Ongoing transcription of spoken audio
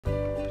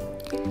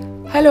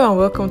Hello and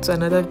welcome to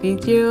another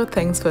video.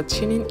 Thanks for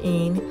tuning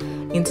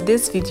in. In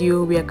today's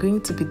video we are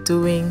going to be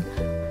doing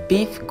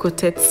beef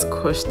coated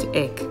scotched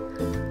egg.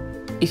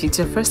 If it's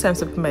your first time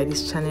stopping by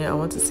this channel, I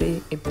want to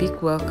say a big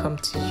welcome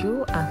to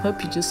you and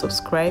hope you do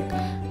subscribe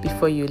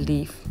before you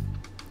leave.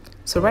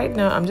 So right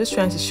now I'm just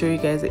trying to show you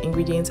guys the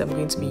ingredients I'm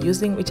going to be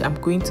using, which I'm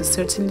going to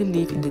certainly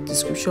leave in the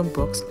description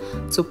box,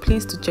 so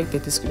please do check the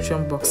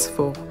description box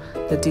for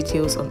the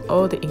details on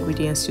all the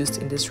ingredients used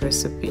in this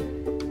recipe.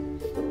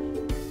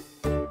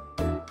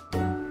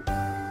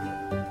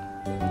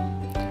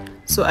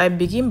 So I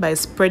begin by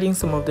spreading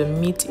some of the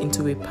meat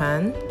into a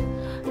pan.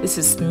 This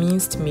is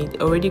minced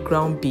meat, already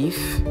ground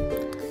beef.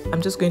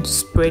 I'm just going to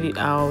spread it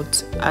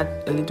out,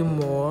 add a little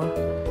more,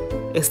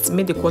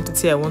 estimate the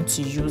quantity I want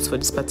to use for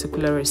this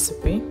particular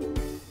recipe,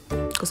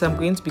 because I'm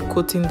going to be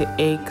coating the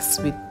eggs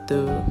with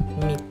the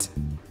meat.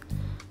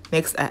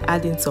 Next, I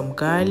add in some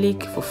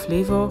garlic for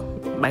flavor.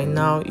 By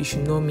now you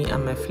should know me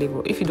and my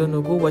flavor. If you don't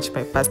know, go watch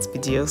my past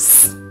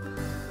videos.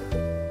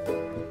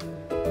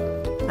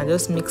 And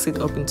just mix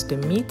it up into the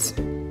meat.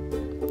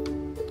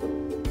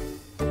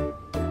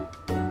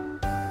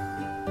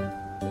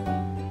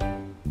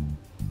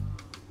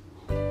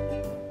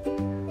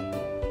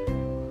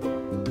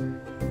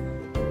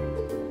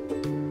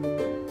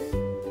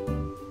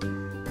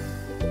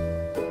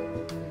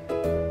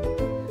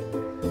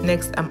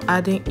 Next, I'm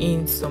adding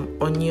in some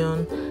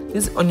onion.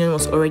 This onion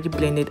was already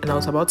blended and I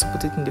was about to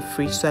put it in the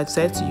fridge, so I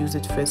decided to use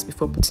it first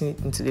before putting it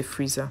into the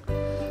freezer.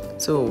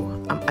 So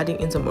I'm adding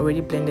in some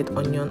already blended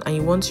onion, and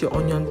you want your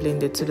onion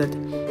blended so that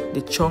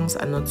the chunks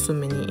are not so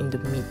many in the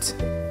meat.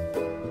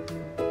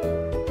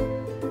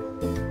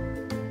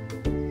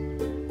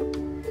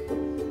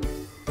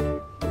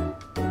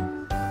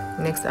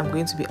 Next, I'm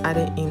going to be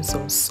adding in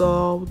some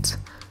salt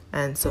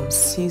and some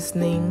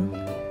seasoning.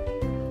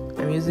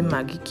 I'm using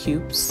Maggi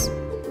cubes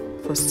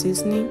for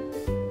seasoning,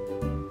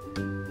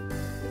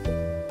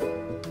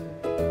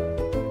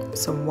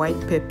 some white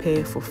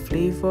pepper for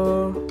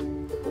flavor,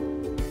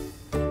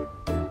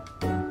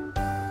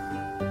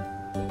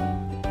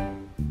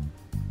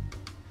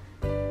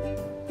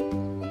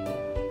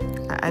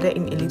 I added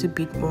in a little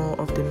bit more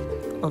of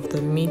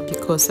the meat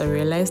because I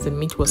realized the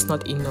meat was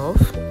not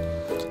enough.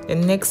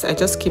 And next, I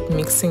just keep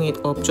mixing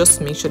it up just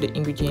to make sure the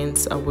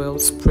ingredients are well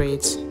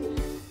spread.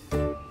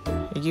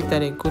 You give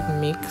that a good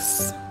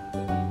mix,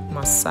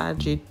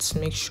 massage it,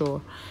 make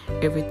sure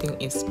everything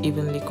is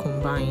evenly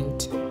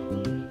combined.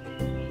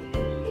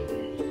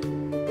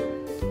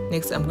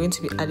 Next, I'm going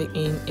to be adding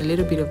in a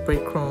little bit of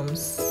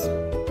breadcrumbs.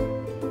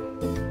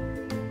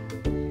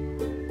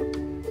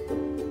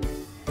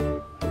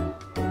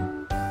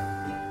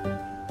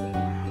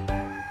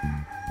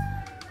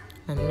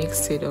 And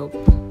mix it up.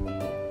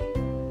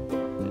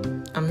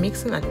 I'm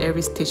mixing at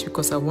every stage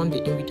because I want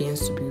the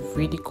ingredients to be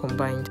really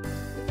combined.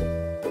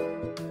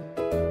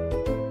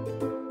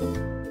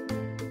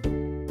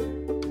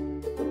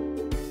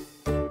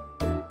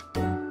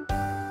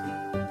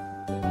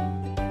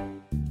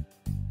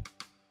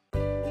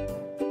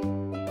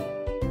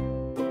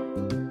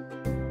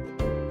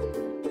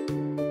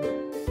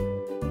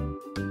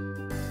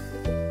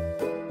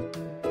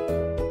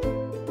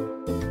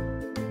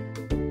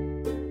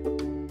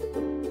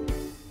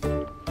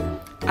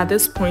 At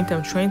this point,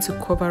 I'm trying to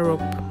cover up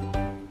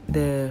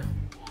the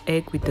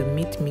egg with the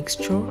meat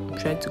mixture. I'm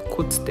trying to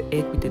coat the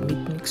egg with the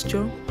meat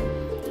mixture.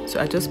 So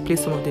I just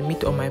place some of the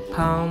meat on my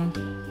palm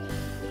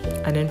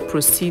and then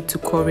proceed to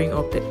covering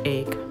up the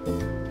egg.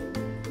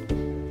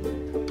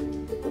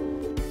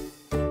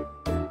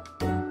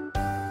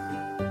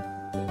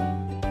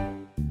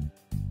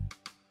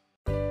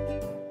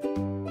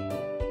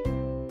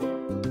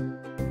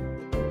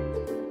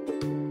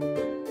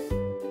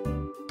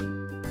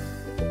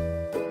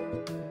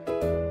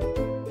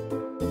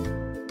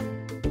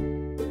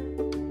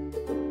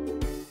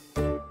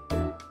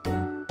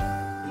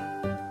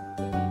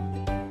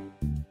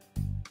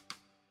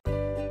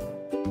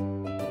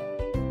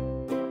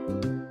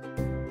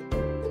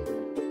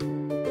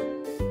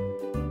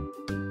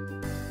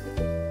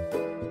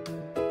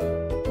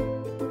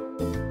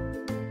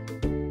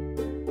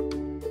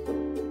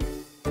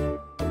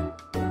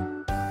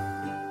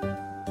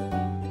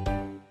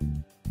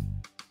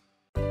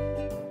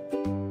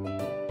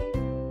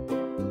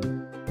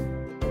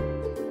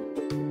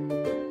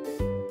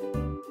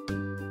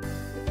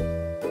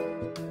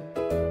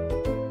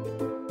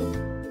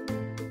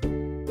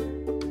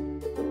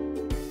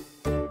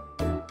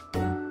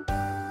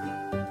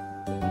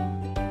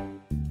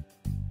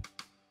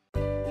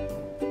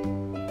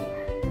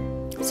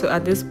 So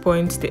at this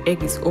point, the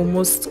egg is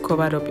almost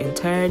covered up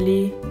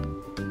entirely.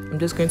 I'm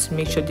just going to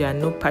make sure there are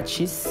no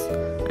patches,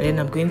 and then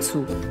I'm going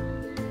to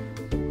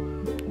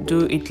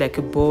do it like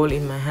a ball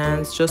in my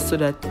hands just so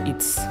that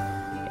it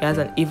has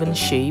an even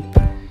shape.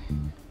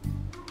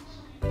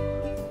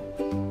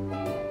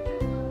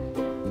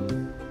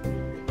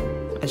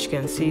 As you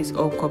can see, it's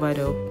all covered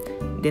up.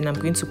 Then I'm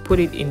going to put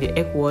it in the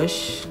egg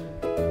wash.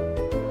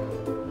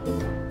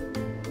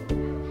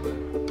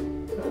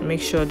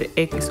 make sure the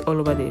egg is all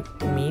over the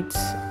meat,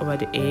 over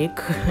the egg.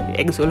 The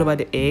egg is all over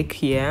the egg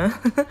here.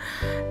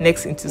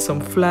 Next, into some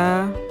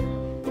flour.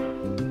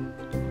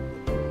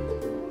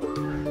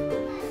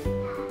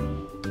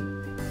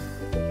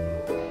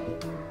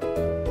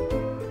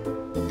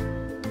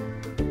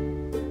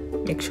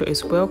 Make sure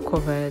it's well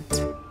covered.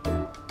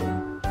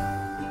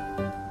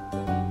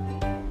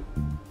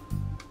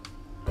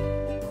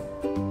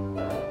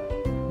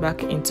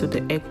 Back into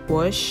the egg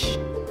wash.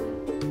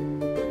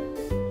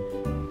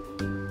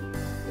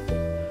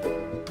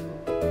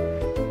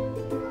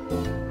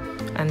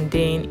 And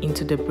then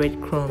into the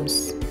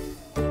breadcrumbs.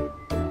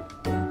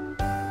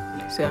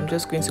 So I'm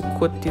just going to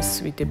coat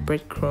this with the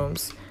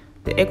breadcrumbs.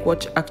 The egg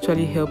wash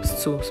actually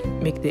helps to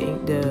make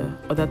the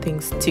other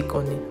things stick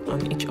on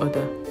each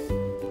other,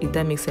 if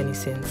that makes any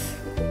sense.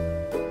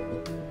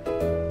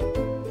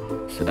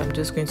 So I'm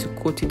just going to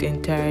coat it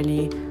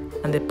entirely,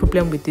 and the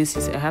problem with this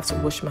is I have to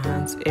wash my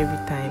hands every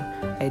time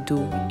I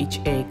do each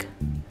egg.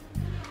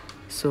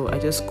 So I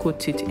just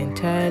coat it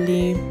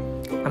entirely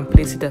and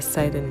place it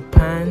aside in the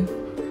pan,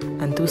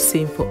 and do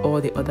same for all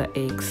the other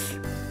eggs.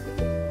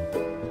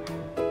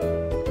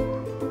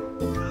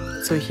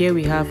 So here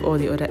we have all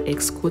the other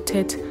eggs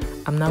coated.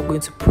 I'm now going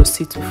to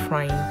proceed to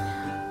frying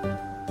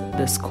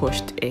the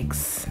scotched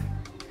eggs.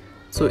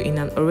 So in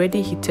an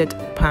already heated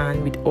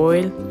pan with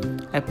oil,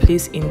 I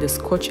place in the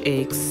scotched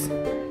eggs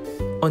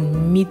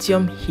on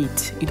medium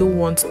heat. You don't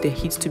want the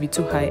heat to be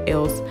too high,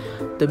 else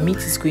the meat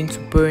is going to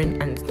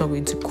burn and it's not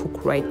going to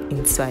cook right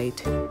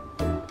inside.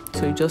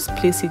 So you just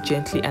place it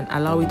gently and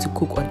allow it to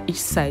cook on each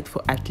side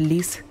for at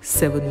least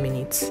 7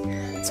 minutes.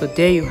 So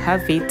there you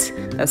have it.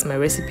 That's my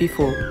recipe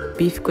for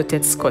beef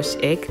coated scotched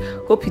egg.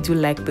 Hope you do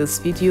like this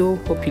video.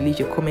 Hope you leave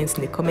your comments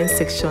in the comment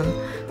section.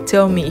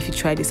 Tell me if you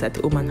try this at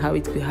home and how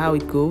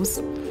it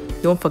goes.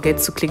 Don't forget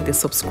to click the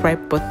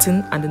subscribe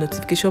button and the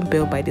notification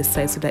bell by the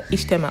side so that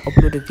each time I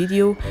upload a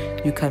video,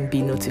 you can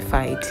be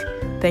notified.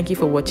 Thank you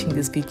for watching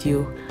this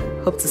video.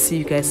 Hope to see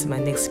you guys in my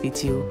next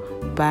video.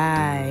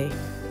 Bye.